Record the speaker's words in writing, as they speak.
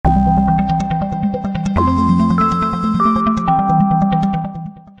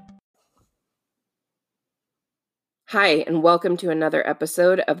Hi, and welcome to another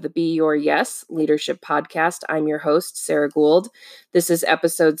episode of the Be Your Yes Leadership Podcast. I'm your host, Sarah Gould. This is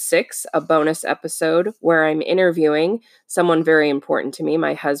episode 6, a bonus episode where I'm interviewing someone very important to me,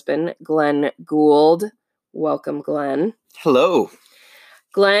 my husband, Glenn Gould. Welcome, Glenn. Hello.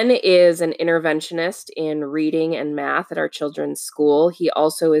 Glenn is an interventionist in reading and math at our children's school. He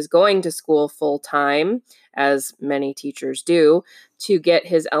also is going to school full-time, as many teachers do, to get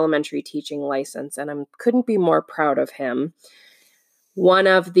his elementary teaching license, and I couldn't be more proud of him. One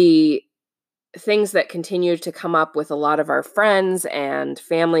of the things that continue to come up with a lot of our friends and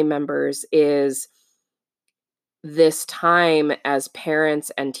family members is this time as parents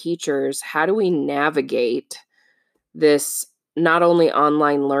and teachers. How do we navigate this not only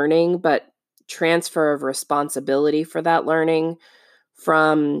online learning, but transfer of responsibility for that learning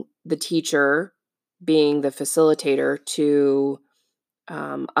from the teacher being the facilitator to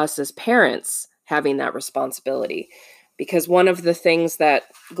us as parents having that responsibility? Because one of the things that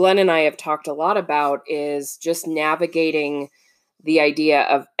Glenn and I have talked a lot about is just navigating the idea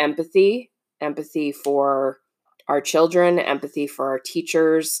of empathy for our children, empathy for our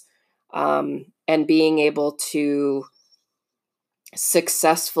teachers, and being able to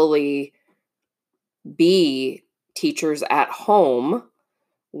successfully be teachers at home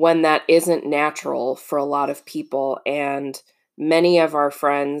when that isn't natural for a lot of people. And many of our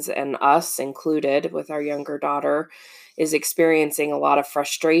friends, and us included with our younger daughter, is experiencing a lot of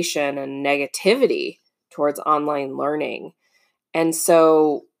frustration and negativity towards online learning. And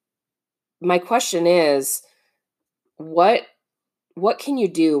so my question is, what can you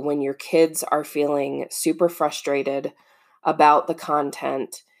do when your kids are feeling super frustrated about the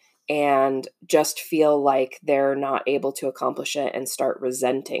content and just feel like they're not able to accomplish it and start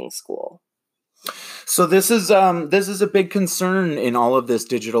resenting school? So this is a big concern in all of this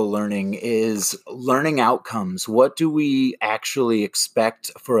digital learning is learning outcomes. What do we actually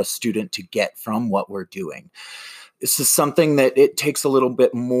expect for a student to get from what we're doing? This is something that it takes a little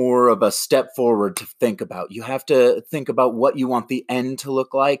bit more of a step forward to think about. You have to think about what you want the end to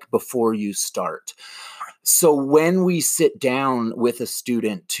look like before you start. So when we sit down with a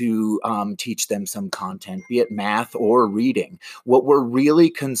student to teach them some content, be it math or reading, what we're really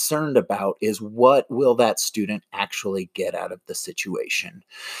concerned about is what will that student actually get out of the situation.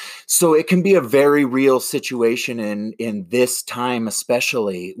 So it can be a very real situation in this time,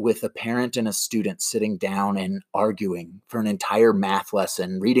 especially with a parent and a student sitting down and arguing for an entire math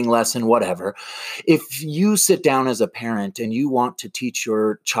lesson, reading lesson, whatever. If you sit down as a parent and you want to teach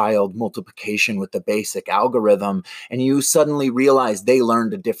your child multiplication with the basic algorithm and you suddenly realize they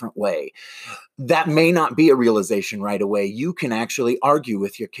learned a different way, that may not be a realization right away. You can actually argue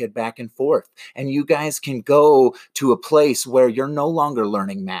with your kid back and forth, and you guys can go to a place where you're no longer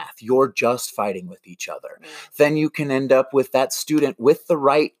learning math. You're just fighting with each other. Then you can end up with that student with the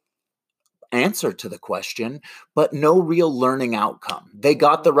right answer to the question, but no real learning outcome. They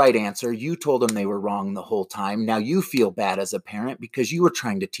got the right answer. You told them they were wrong the whole time. Now you feel bad as a parent because you were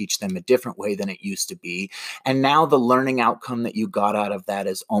trying to teach them a different way than it used to be. And now the learning outcome that you got out of that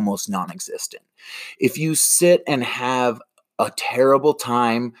is almost non-existent. If you sit and have a terrible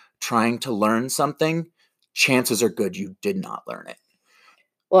time trying to learn something, chances are good you did not learn it.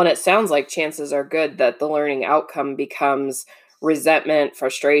 Well, and it sounds like chances are good that the learning outcome becomes resentment,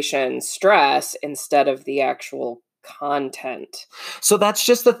 frustration, stress instead of the actual content. So that's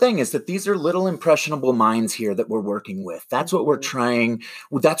just the thing, is that these are little impressionable minds here that we're working with. That's what we're trying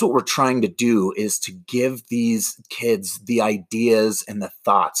to do, is to give these kids the ideas and the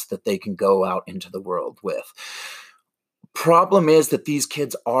thoughts that they can go out into the world with. Problem is that these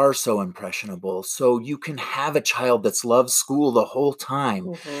kids are so impressionable. So you can have a child that's loved school the whole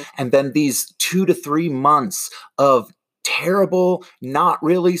time, and then these 2 to 3 months of terrible, not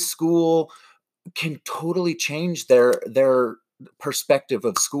really school can totally change their perspective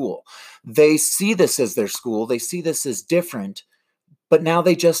of school. They see this as their school. They see this as different, but now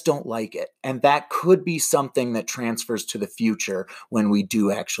they just don't like it. And that could be something that transfers to the future when we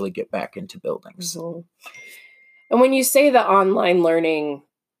do actually get back into buildings. And when you say the online learning,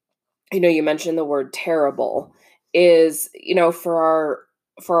 you mentioned the word terrible, is, for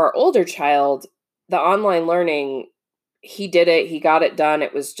our older child, the online learning, he did it, he got it done.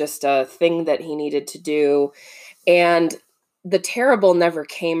 It was just a thing that he needed to do. And the terrible never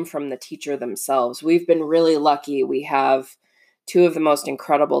came from the teacher themselves. We've been really lucky. We have two of the most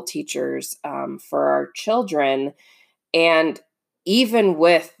incredible teachers for our children. And even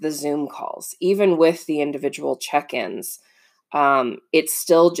with the Zoom calls, even with the individual check-ins, it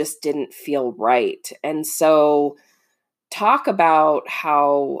still just didn't feel right. And so talk about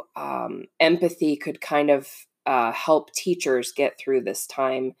how empathy could kind of help teachers get through this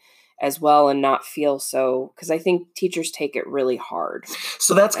time as well and not feel so, because I think teachers take it really hard.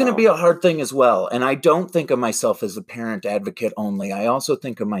 So that's going to be a hard thing as well. And I don't think of myself as a parent advocate only. I also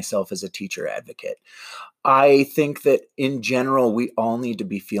think of myself as a teacher advocate. I think that in general, we all need to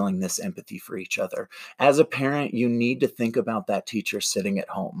be feeling this empathy for each other. As a parent, you need to think about that teacher sitting at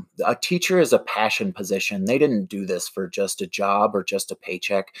home. A teacher is a passion position. They didn't do this for just a job or just a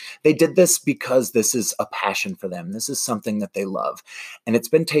paycheck. They did this because this is a passion for them. This is something that they love. And it's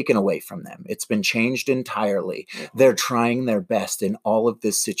been taken away from them. It's been changed entirely. They're trying their best in all of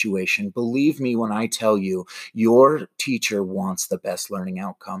this situation. Believe me when I tell you, your teacher wants the best learning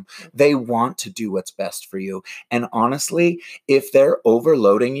outcome. They want to do what's best for you. And honestly, if they're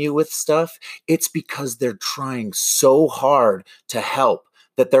overloading you with stuff, it's because they're trying so hard to help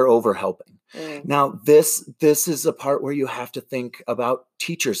that they're overhelping. Now, this is a part where you have to think about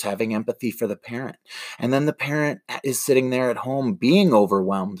teachers having empathy for the parent. And then the parent is sitting there at home being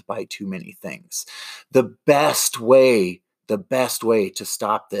overwhelmed by too many things. The best way to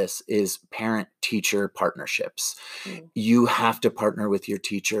stop this is parent-teacher partnerships. You have to partner with your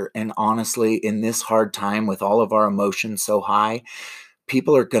teacher. And honestly, in this hard time with all of our emotions so high,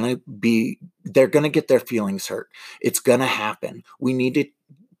 people are they're going to get their feelings hurt. It's going to happen. We need to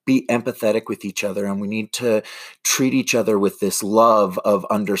be empathetic with each other, and we need to treat each other with this love of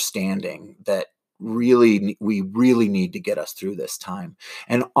understanding that we really need to get us through this time.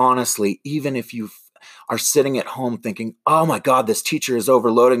 And honestly, even if you are sitting at home thinking, oh my God, this teacher is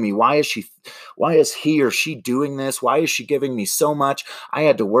overloading me. Why is he or she doing this? Why is she giving me so much? I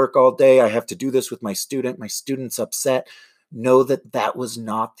had to work all day. I have to do this with my student. My student's upset. Know that that was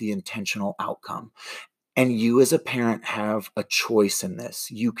not the intentional outcome. And you as a parent have a choice in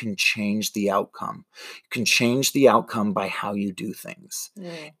this. You can change the outcome. You can change the outcome by how you do things.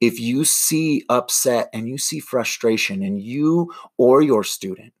 If you see upset and you see frustration in you or your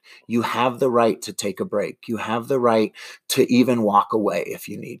student, you have the right to take a break. You have the right to even walk away if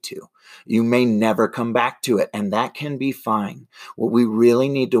you need to. You may never come back to it, and that can be fine. What we really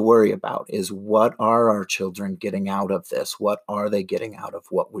need to worry about is, what are our children getting out of this? What are they getting out of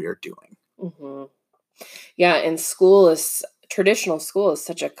what we're doing? Mm-hmm. Yeah, and traditional school is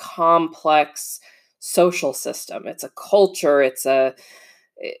such a complex social system. It's a culture. It's an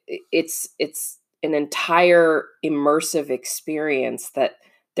entire immersive experience that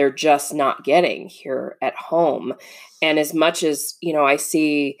they're just not getting here at home. And as much as, I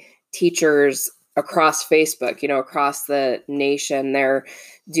see teachers across Facebook, across the nation, they're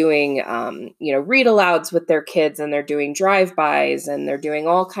doing, read alouds with their kids, and they're doing drive-bys, and they're doing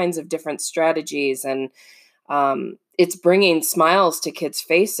all kinds of different strategies. And it's bringing smiles to kids'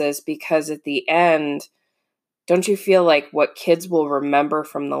 faces, because at the end, don't you feel like what kids will remember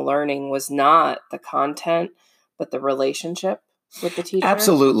from the learning was not the content, but the relationship with the teacher?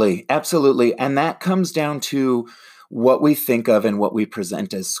 Absolutely. Absolutely. And that comes down to what we think of and what we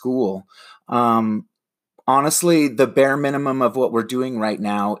present as school. Honestly, the bare minimum of what we're doing right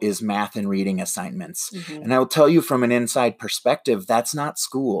now is math and reading assignments. And I will tell you from an inside perspective, that's not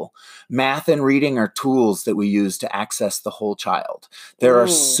school. Math and reading are tools that we use to access the whole child. There are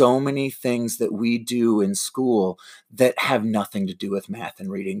so many things that we do in school that have nothing to do with math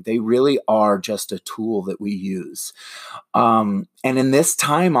and reading. They really are just a tool that we use. And in this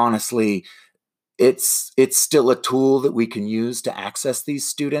time, honestly, it's still a tool that we can use to access these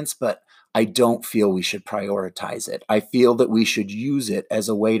students, but I don't feel we should prioritize it. I feel that we should use it as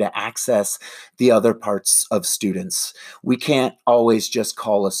a way to access the other parts of students. We can't always just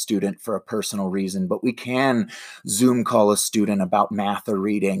call a student for a personal reason, but we can Zoom call a student about math or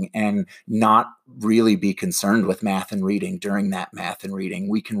reading and not really be concerned with math and reading during that math and reading.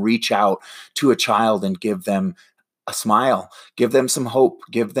 We can reach out to a child and give them a smile, give them some hope,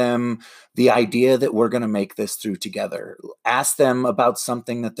 give them the idea that we're going to make this through together. Ask them about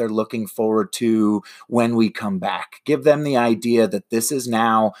something that they're looking forward to when we come back. Give them the idea that this is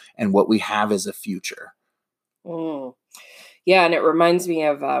now and what we have is a future. Yeah, and it reminds me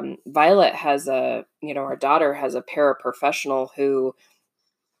of Violet has our daughter has a paraprofessional who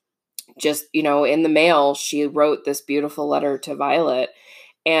just, in the mail, she wrote this beautiful letter to Violet.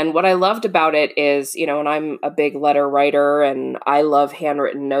 And what I loved about it is, and I'm a big letter writer and I love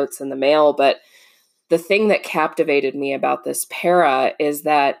handwritten notes in the mail, but the thing that captivated me about this para is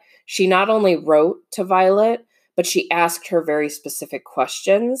that she not only wrote to Violet, but she asked her very specific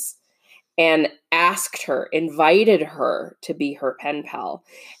questions and invited her to be her pen pal.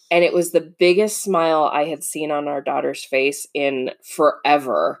 And it was the biggest smile I had seen on our daughter's face in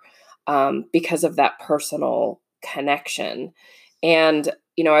forever, because of that personal connection. And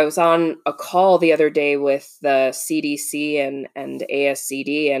I was on a call the other day with the CDC and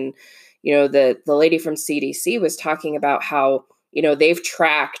ASCD, and the lady from CDC was talking about how they've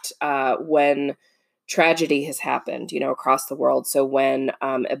tracked when tragedy has happened, across the world. So when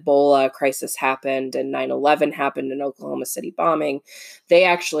Ebola crisis happened and 9/11 happened and Oklahoma City bombing, they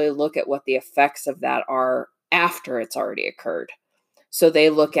actually look at what the effects of that are after it's already occurred. So they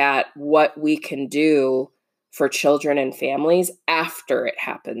look at what we can do for children and families after it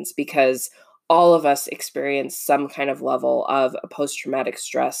happens, because all of us experience some kind of level of a post-traumatic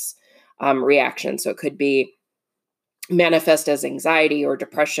stress reaction. So it could be manifest as anxiety or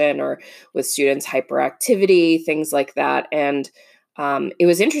depression, or with students, hyperactivity, things like that. And it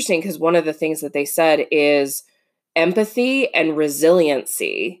was interesting because one of the things that they said is empathy and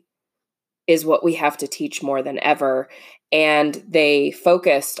resiliency is what we have to teach more than ever. And they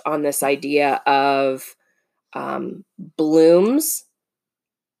focused on this idea of Bloom's,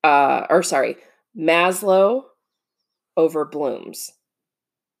 Maslow over Bloom's.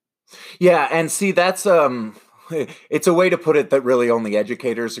 Yeah, and see, that's it's a way to put it that really only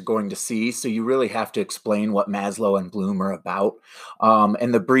educators are going to see. So you really have to explain what Maslow and Bloom are about.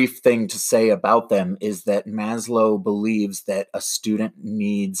 And the brief thing to say about them is that Maslow believes that a student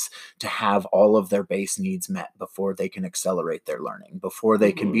needs to have all of their base needs met before they can accelerate their learning. Before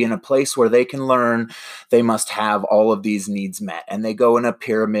they can be in a place where they can learn, they must have all of these needs met. And they go in a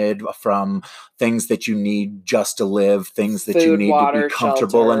pyramid from things that you need just to live, things that you Food, need water, to be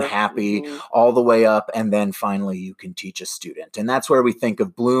comfortable shelter. and happy, all the way up, and then finally you can teach a student. And that's where we think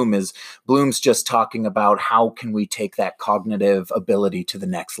of Bloom's just talking about how can we take that cognitive ability to the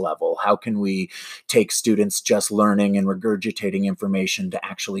next level? How can we take students just learning and regurgitating information to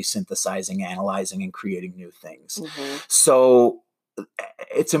actually synthesizing, analyzing, and creating new things? So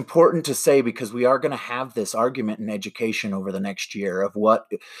it's important to say, because we are going to have this argument in education over the next year of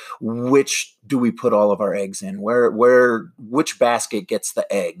which do we put all of our eggs in, which basket gets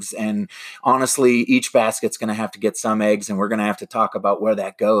the eggs. And honestly, each basket's going to have to get some eggs, and we're going to have to talk about where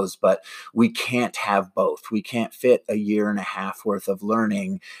that goes. But we can't have both. We can't fit a year and a half worth of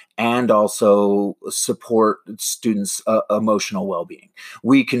learning and also support students' emotional well-being.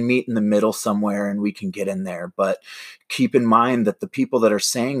 We can meet in the middle somewhere and we can get in there, but keep in mind that the people that are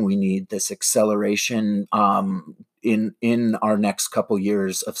saying we need this acceleration in our next couple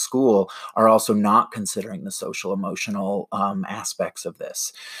years of school are also not considering the social emotional aspects of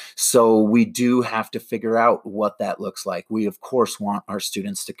this. So we do have to figure out what that looks like. We of course want our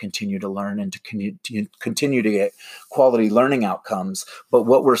students to continue to learn and to continue to get quality learning outcomes. But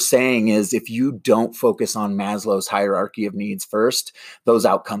what we're saying is, if you don't focus on Maslow's hierarchy of needs first, those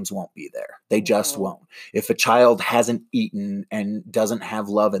outcomes won't be there. They just won't. If a child hasn't eaten and doesn't have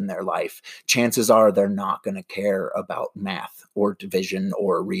love in their life, chances are they're not going to care about math or division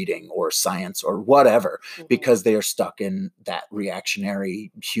or reading or science or whatever, because they are stuck in that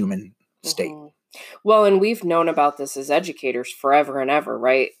reactionary human state. Well, and we've known about this as educators forever and ever,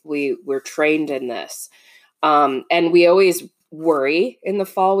 right? We're trained in this. And we always worry in the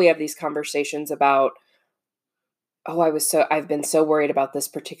fall. We have these conversations about, I've been so worried about this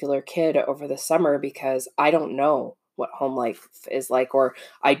particular kid over the summer because I don't know what home life is like, or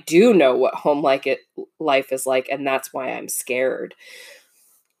I do know what home life is like, and that's why I'm scared.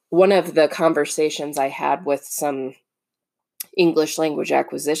 One of the conversations I had with some English language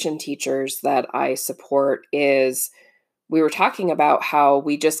acquisition teachers that I support is, we were talking about how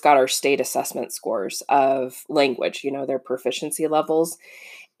we just got our state assessment scores of language, their proficiency levels.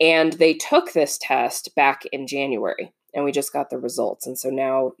 And they took this test back in January, and we just got the results. And so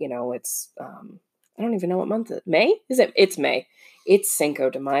now, it's, I don't even know what month it is. May? It's May. It's Cinco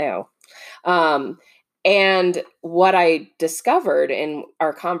de Mayo. And what I discovered in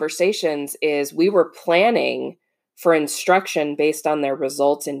our conversations is we were planning for instruction based on their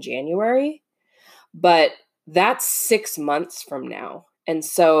results in January, but that's 6 months from now. And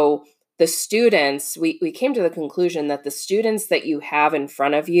so the students, we came to the conclusion that the students that you have in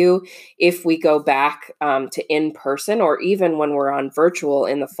front of you, if we go back to in person, or even when we're on virtual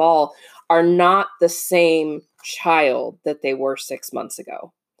in the fall, are not the same child that they were 6 months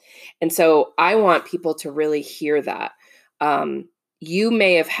ago. And so I want people to really hear that. You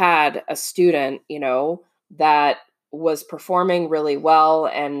may have had a student, that was performing really well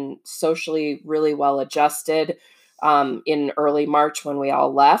and socially really well adjusted in early March when we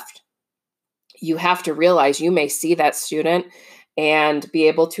all left. You have to realize you may see that student and be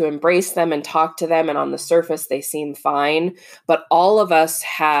able to embrace them and talk to them, and on the surface they seem fine, but all of us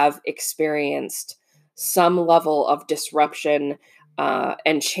have experienced some level of disruption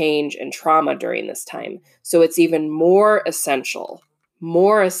and change and trauma during this time. So it's even more essential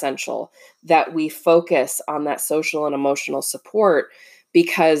more essential that we focus on that social and emotional support,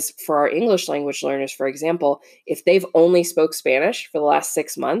 because for our English language learners, for example, if they've only spoke Spanish for the last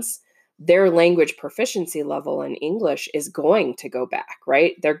 6 months, their language proficiency level in English is going to go back,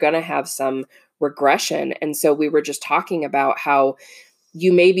 right? They're going to have some regression. And so we were just talking about how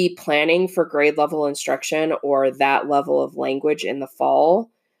you may be planning for grade level instruction or that level of language in the fall,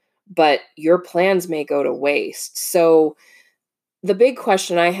 but your plans may go to waste. So the big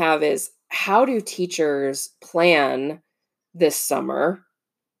question I have is, how do teachers plan this summer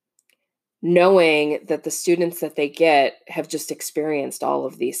knowing that the students that they get have just experienced all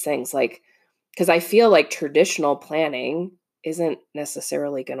of these things? Like, because I feel like traditional planning isn't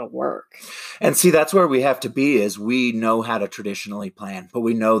necessarily going to work. And see, that's where we have to be, is we know how to traditionally plan, but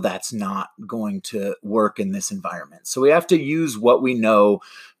we know that's not going to work in this environment. So we have to use what we know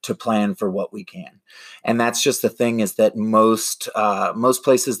to plan for what we can. And that's just the thing, is that most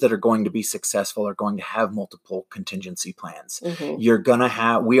places that are going to be successful are going to have multiple contingency plans.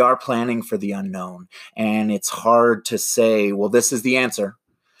 Mm-hmm. We are planning for the unknown, and it's hard to say, well, this is the answer,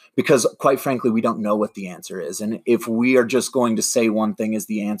 because quite frankly, we don't know what the answer is. And if we are just going to say one thing is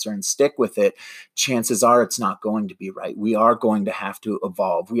the answer and stick with it, chances are it's not going to be right. We are going to have to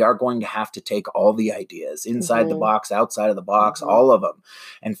evolve. We are going to have to take all the ideas inside the box, outside of the box, all of them,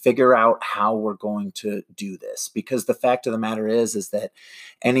 and figure out how we're going to do this. Because the fact of the matter is that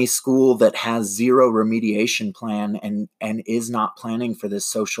any school that has zero remediation plan and is not planning for this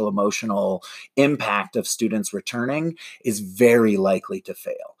social emotional impact of students returning is very likely to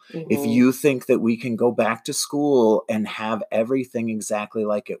fail. If you think that we can go back to school and have everything exactly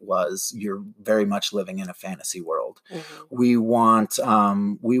like it was, you're very much living in a fantasy world. We want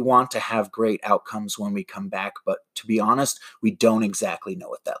to have great outcomes when we come back, but to be honest, we don't exactly know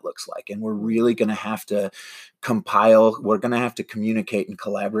what that looks like. And we're really going to have to we're going to have to communicate and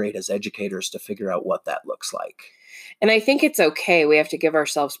collaborate as educators to figure out what that looks like. And I think it's okay. We have to give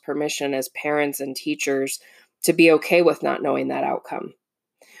ourselves permission as parents and teachers to be okay with not knowing that outcome.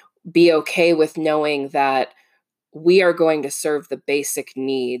 Be okay with knowing that we are going to serve the basic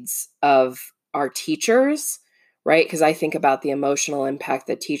needs of our teachers, right? Because I think about the emotional impact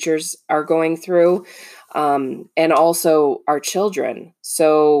that teachers are going through, and also our children.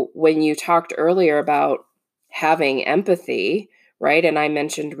 So when you talked earlier about having empathy, right? And I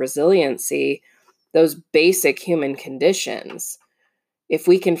mentioned resiliency, those basic human conditions. If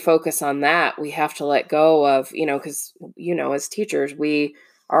we can focus on that, we have to let go of, because, as teachers, we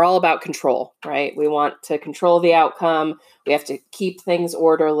are all about control, right? We want to control the outcome. We have to keep things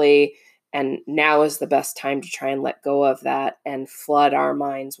orderly. And now is the best time to try and let go of that and flood our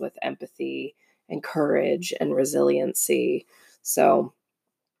minds with empathy and courage and resiliency. So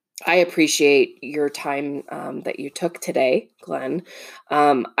I appreciate your time that you took today, Glenn.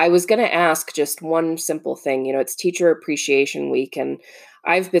 I was going to ask just one simple thing. It's Teacher Appreciation Week, and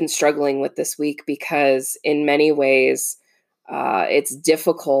I've been struggling with this week because in many ways, it's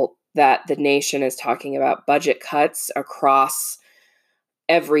difficult that the nation is talking about budget cuts across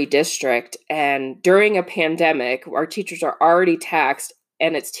every district. And during a pandemic, our teachers are already taxed,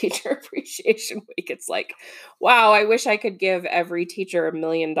 and it's Teacher Appreciation Week. It's like, wow, I wish I could give every teacher $1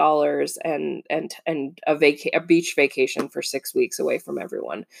 million and a beach vacation for 6 weeks away from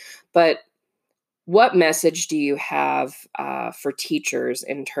everyone. But what message do you have for teachers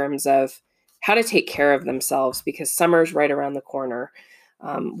in terms of how to take care of themselves? Because summer's right around the corner.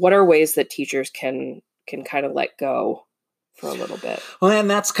 What are ways that teachers can kind of let go for a little bit? Well, and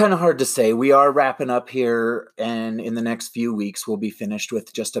that's kind of hard to say. We are wrapping up here, and in the next few weeks, we'll be finished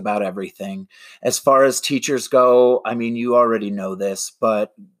with just about everything. As far as teachers go, I mean, you already know this,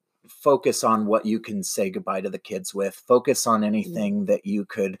 but focus on what you can say goodbye to the kids with. Focus on anything that you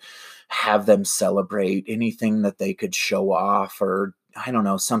could have them celebrate, anything that they could show off, or I don't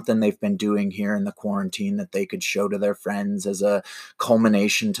know, something they've been doing here in the quarantine that they could show to their friends as a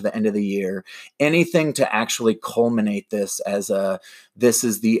culmination to the end of the year. Anything to actually culminate this as this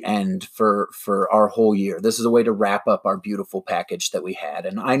is the end for our whole year. This is a way to wrap up our beautiful package that we had.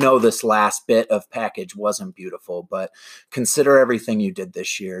 And I know this last bit of package wasn't beautiful, but consider everything you did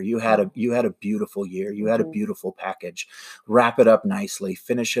this year. You had a beautiful year. You had a beautiful package. Wrap it up nicely,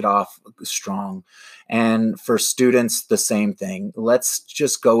 finish it off strong. And for students, the same thing. Let's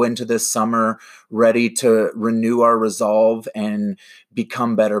just go into this summer ready to renew our resolve and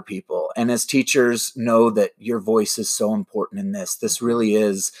become better people. And as teachers, know that your voice is so important in this. This really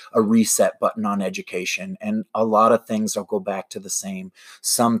is a reset button on education. And a lot of things will go back to the same.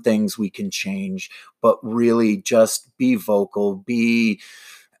 Some things we can change, but really just be vocal,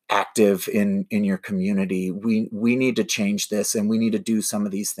 active in your community. We need to change this, and we need to do some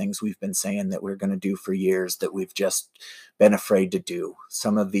of these things we've been saying that we're going to do for years that we've just been afraid to do.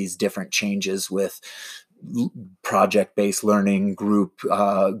 Some of these different changes with project-based learning, group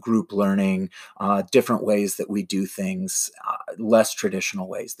learning, different ways that we do things, less traditional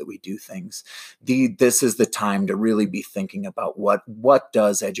ways that we do things. This is the time to really be thinking about what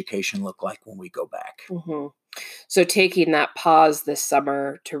does education look like when we go back. Mm-hmm. So taking that pause this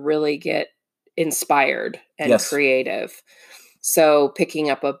summer to really get inspired and Yes. creative. So picking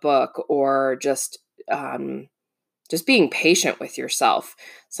up a book, or just being patient with yourself.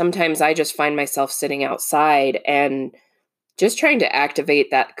 Sometimes I just find myself sitting outside and just trying to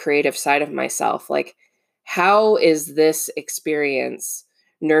activate that creative side of myself. Like, how is this experience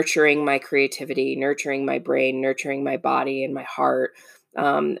nurturing my creativity, nurturing my brain, nurturing my body and my heart,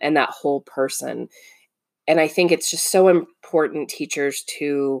 and that whole person? And I think it's just so important, teachers,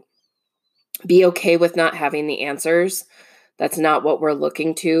 to be okay with not having the answers. That's not what we're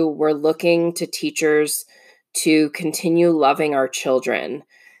looking to. We're looking to teachers to continue loving our children,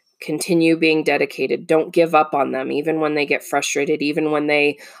 continue being dedicated. Don't give up on them, even when they get frustrated, even when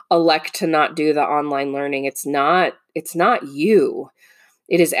they elect to not do the online learning. It's not you.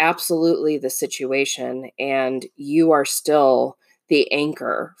 It is absolutely the situation, and you are still the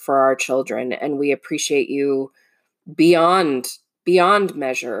anchor for our children, and we appreciate you beyond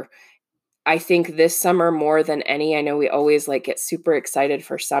measure. I think this summer more than any, I know we always get super excited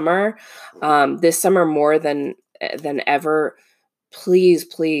for summer. This summer more than ever,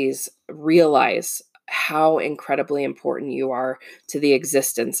 please realize how incredibly important you are to the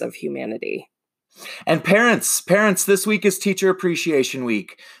existence of humanity. And parents, this week is Teacher Appreciation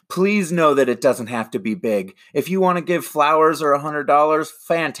Week. Please know that it doesn't have to be big. If you want to give flowers or $100,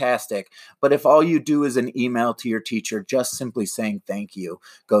 fantastic. But if all you do is an email to your teacher, just simply saying thank you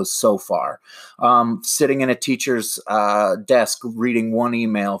goes so far. Sitting in a teacher's desk reading one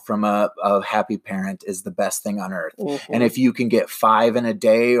email from a happy parent is the best thing on earth. Mm-hmm. And if you can get 5 in a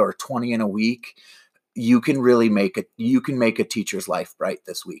day or 20 in a week, you can really make a teacher's life bright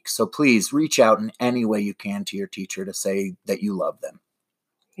this week. So please reach out in any way you can to your teacher to say that you love them.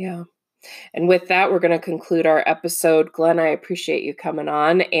 Yeah. And with that, we're going to conclude our episode. Glenn, I appreciate you coming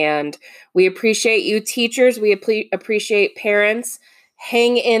on, and we appreciate you, teachers. We appreciate parents.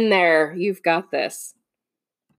 Hang in there. You've got this.